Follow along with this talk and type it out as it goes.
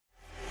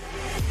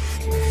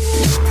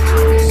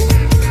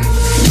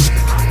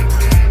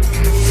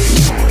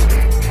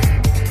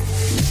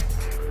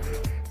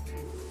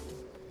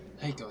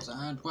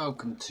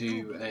welcome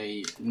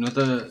to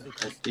another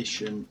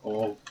edition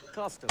of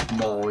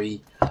my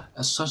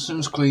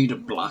Assassin's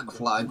Creed Black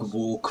Flag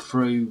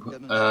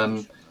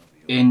walkthrough.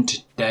 In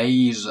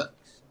today's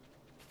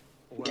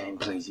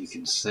gameplay, as you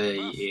can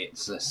see,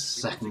 it's the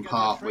second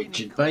part,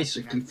 which is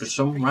basically, for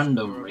some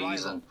random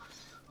reason,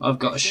 I've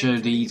got to show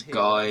these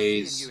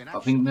guys, I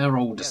think they're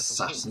old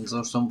assassins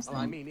or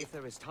something,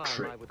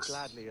 tricks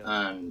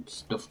and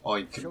stuff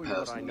I can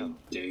personally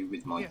do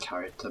with my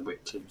character,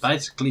 which is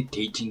basically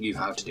teaching you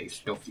how to do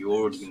stuff you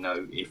already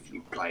know if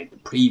you played the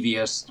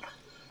previous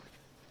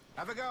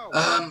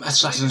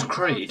Assassin's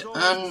Creed.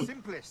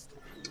 And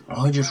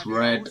I just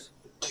read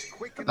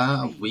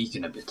about a week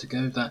and a bit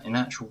ago that in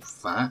actual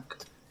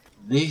fact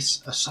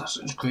this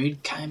Assassin's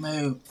Creed came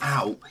out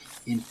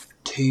in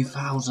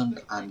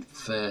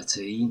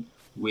 2013,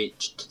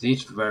 which to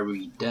this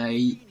very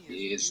day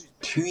is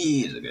 2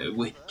 years ago,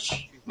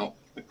 which not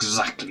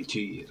exactly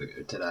 2 years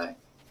ago today,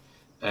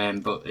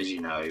 but as you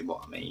know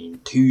what I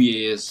mean, 2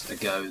 years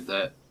ago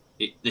that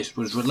this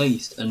was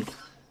released. And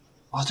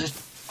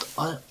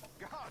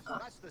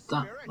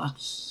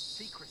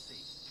that's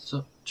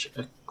such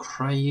a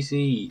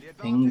crazy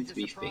thing to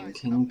be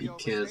thinking,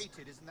 because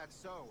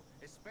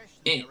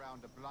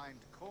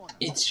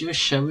it's just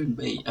showing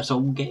me, as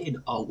I'm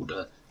getting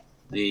older,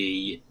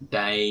 the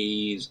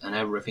days and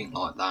everything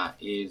like that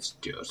is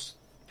just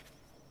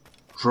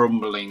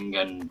crumbling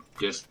and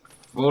just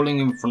falling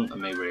in front of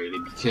me, really,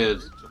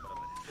 because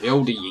the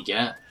older you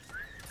get,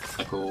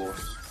 of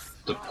course,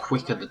 the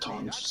quicker the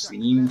time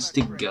seems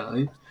to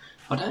go.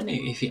 I don't know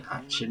if it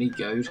actually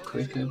goes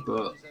quicker,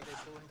 but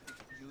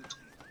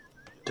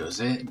does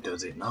it?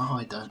 Does it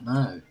not? I don't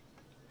know.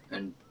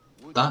 And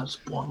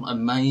that's one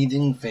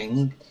amazing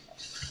thing,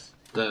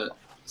 that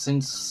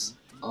since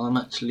I'm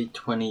actually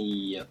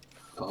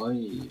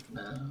 25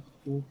 now,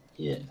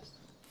 yes,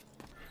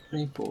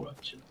 24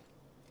 actually,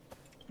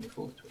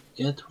 24,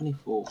 yeah,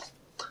 24,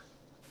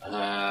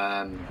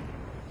 I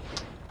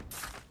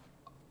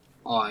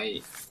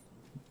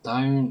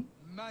don't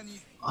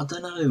know, I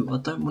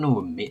don't want to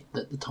admit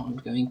that the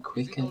time's going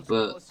quicker,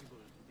 but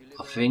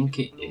I think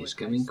it is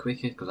going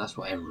quicker, because that's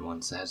what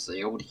everyone says.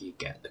 The older you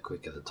get, the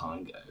quicker the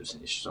time goes,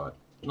 and it's just like,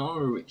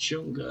 no, it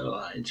shouldn't go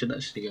like that, it should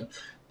actually go.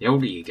 The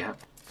older you get,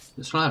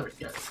 the slower it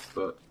goes.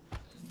 But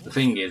the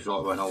thing is,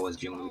 like, when I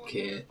was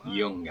younger,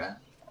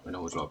 when I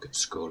was like at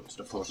school and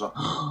stuff, I was like,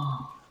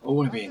 oh, I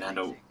want to be an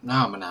adult.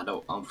 Now I'm an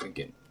adult, I'm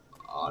thinking,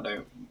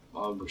 I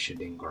wish I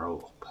didn't grow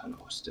up and I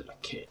was still a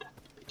kid.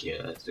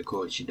 Because of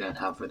course you don't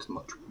have as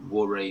much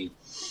worry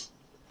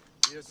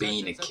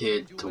being a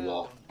kid to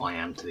what I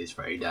am to this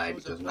very day,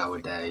 because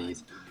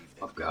nowadays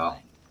I've got,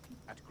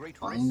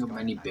 I think I'm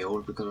only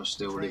billed because I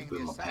still live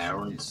with my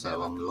parents,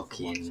 so I'm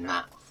lucky in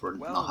that for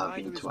not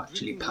having to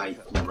actually pay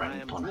for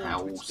rent on a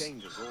house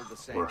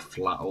or a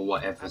flat or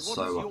whatever,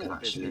 so I can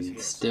actually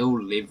still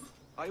live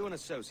a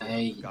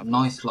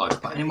nice life.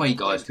 But anyway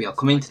guys, we are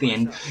coming to the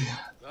end.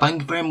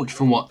 Thank you very much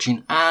for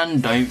watching,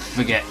 and don't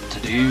forget to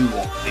do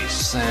what this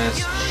says,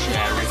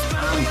 share it,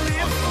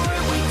 and